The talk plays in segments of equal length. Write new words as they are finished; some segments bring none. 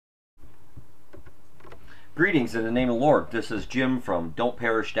Greetings in the name of the Lord. This is Jim from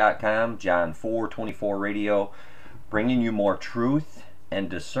don'tperish.com, John 4:24 radio, bringing you more truth and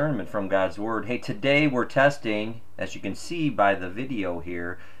discernment from God's Word. Hey, today we're testing, as you can see by the video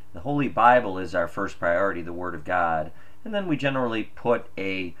here, the Holy Bible is our first priority, the Word of God. And then we generally put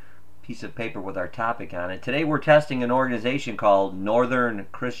a piece of paper with our topic on it. Today we're testing an organization called Northern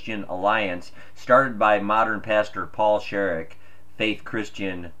Christian Alliance, started by modern pastor Paul Sherrick, Faith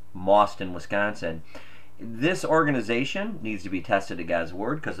Christian, Mauston, Wisconsin. This organization needs to be tested to God's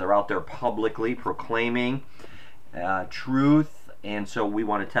Word because they're out there publicly proclaiming truth, and so we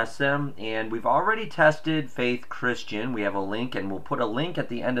want to test them. And we've already tested Faith Christian. We have a link, and we'll put a link at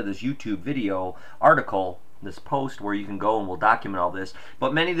the end of this YouTube video article, this post, where you can go and we'll document all this.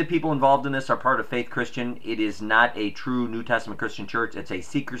 But many of the people involved in this are part of Faith Christian. It is not a true New Testament Christian church. It's a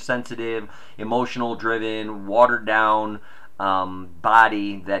seeker-sensitive, emotional-driven, watered-down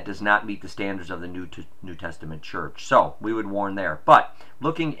body that does not meet the standards of the New Testament church. So we would warn there. But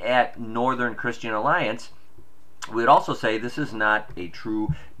looking at Northern Christian Alliance, we would also say this is not a true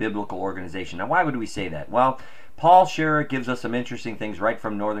biblical organization. Now, why would we say that? Well, Paul Sherrick gives us some interesting things right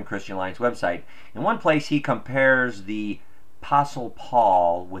from Northern Christian Alliance website. In one place, he compares the Apostle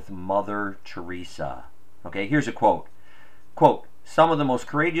Paul with Mother Teresa. Okay, here's a quote. Quote, "Some of the most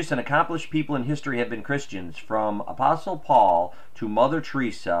courageous and accomplished people in history have been Christians. From Apostle Paul to Mother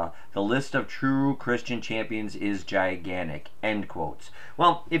Teresa, the list of true Christian champions is gigantic." End quotes.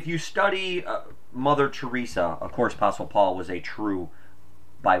 Well, if you study Mother Teresa, of course Apostle Paul was a true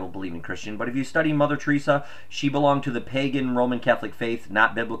Bible-believing Christian, but if you study Mother Teresa, she belonged to the pagan Roman Catholic faith,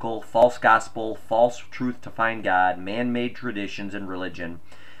 not biblical, false gospel, false truth to find God, man-made traditions and religion.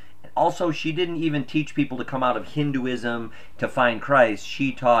 Also, she didn't even teach people to come out of Hinduism to find Christ.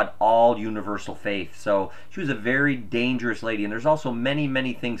 She taught all universal faith. So she was a very dangerous lady. And there's also many,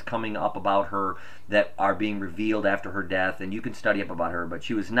 many things coming up about her that are being revealed after her death. And you can study up about her. But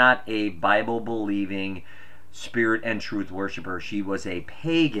she was not a Bible-believing, spirit and truth worshiper. She was a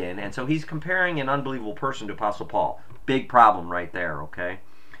pagan. And so he's comparing an unbelievable person to Apostle Paul. Big problem right there, okay?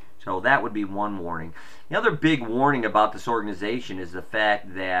 So that would be one warning. The other big warning about this organization is the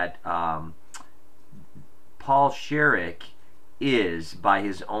fact that Paul Sherrick is, by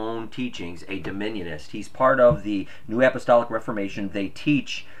his own teachings, a dominionist. He's part of the New Apostolic Reformation. They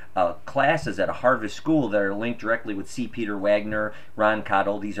teach classes at a Harvest school that are linked directly with C. Peter Wagner, Ron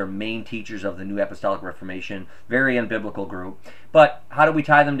Cottle. These are main teachers of the New Apostolic Reformation. Very unbiblical group. But how do we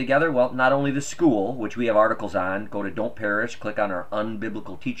tie them together? Well, not only the school, which we have articles on. Go to Don't Perish, click on our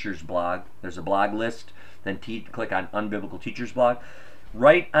Unbiblical Teachers blog. There's a blog list. Then click on Unbiblical Teachers blog.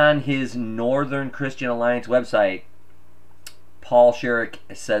 Right on his Northern Christian Alliance website, Paul Sherrick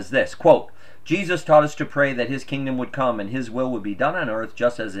says this, quote, "Jesus taught us to pray that His kingdom would come and His will would be done on earth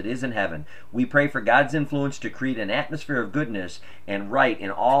just as it is in heaven. We pray for God's influence to create an atmosphere of goodness and right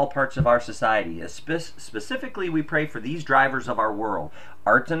in all parts of our society. Specifically, we pray for these drivers of our world: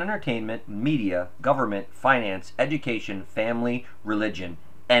 arts and entertainment, media, government, finance, education, family, religion."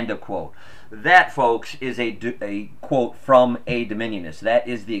 End of quote. That, folks, is a quote from a dominionist. That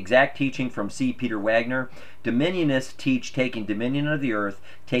is the exact teaching from C. Peter Wagner. Dominionists teach taking dominion of the earth,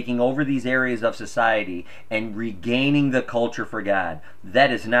 taking over these areas of society, and regaining the culture for God.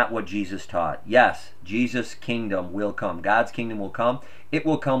 That is not what Jesus taught. Yes, Jesus' kingdom will come. God's kingdom will come. It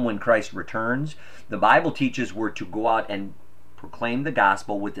will come when Christ returns. The Bible teaches we're to go out and proclaim the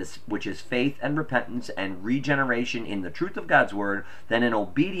gospel, with this, which is faith and repentance and regeneration in the truth of God's word. Then in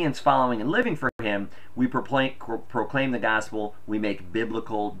obedience, following and living for Him, we proclaim the gospel. We make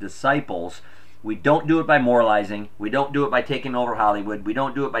biblical disciples. We don't do it by moralizing. We don't do it by taking over Hollywood. We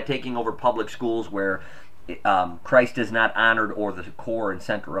don't do it by taking over public schools where Christ is not honored or the core and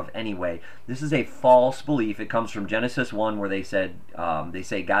center of any way. This is a false belief. It comes from Genesis 1, where they say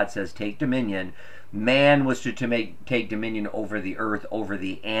God says take dominion. Man was to take dominion over the earth, over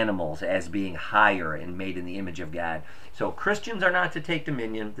the animals, as being higher and made in the image of God. So Christians are not to take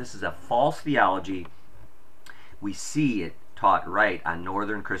dominion. This is a false theology. We see it taught right on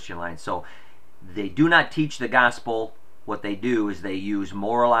Northern Christian Alliance. So they do not teach the gospel. What they do is they use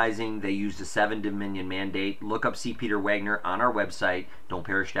moralizing. They use the 7 dominion mandate. Look up C. Peter Wagner on our website,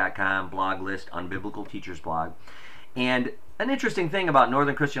 don'tperish.com, blog list, Unbiblical Teachers blog. And an interesting thing about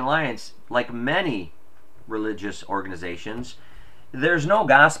Northern Christian Alliance, like many religious organizations, there's no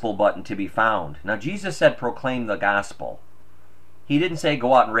gospel button to be found. Now, Jesus said proclaim the gospel. He didn't say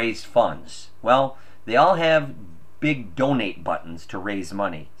go out and raise funds. Well, they all have big donate buttons to raise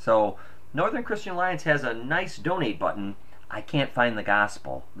money. So Northern Christian Alliance has a nice donate button. I can't find the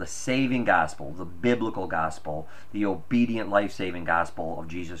gospel, the saving gospel, the biblical gospel, the obedient, life-saving gospel of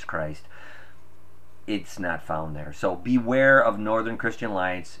Jesus Christ. it's not found there. So beware of Northern Christian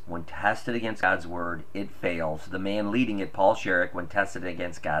Alliance. When tested against God's word, it fails. The man leading it, Paul Sherrick, when tested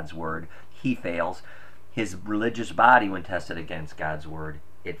against God's word, he fails. His religious body, when tested against God's word,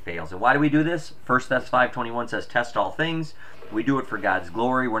 it fails. And why do we do this? 1 Thess 5:21 says, test all things. We do it for God's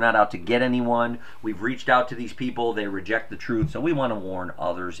glory. We're not out to get anyone. We've reached out to these people. They reject the truth. So we want to warn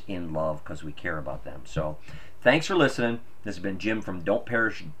others in love because we care about them. So thanks for listening. This has been Jim from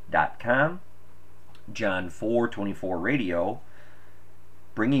don'tperish.com, John 4:24 Radio,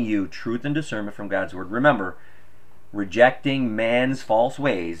 bringing you truth and discernment from God's word. Remember, rejecting man's false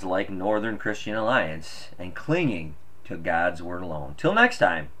ways like Northern Christian Alliance and clinging to God's word alone. Till next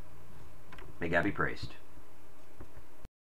time, may God be praised.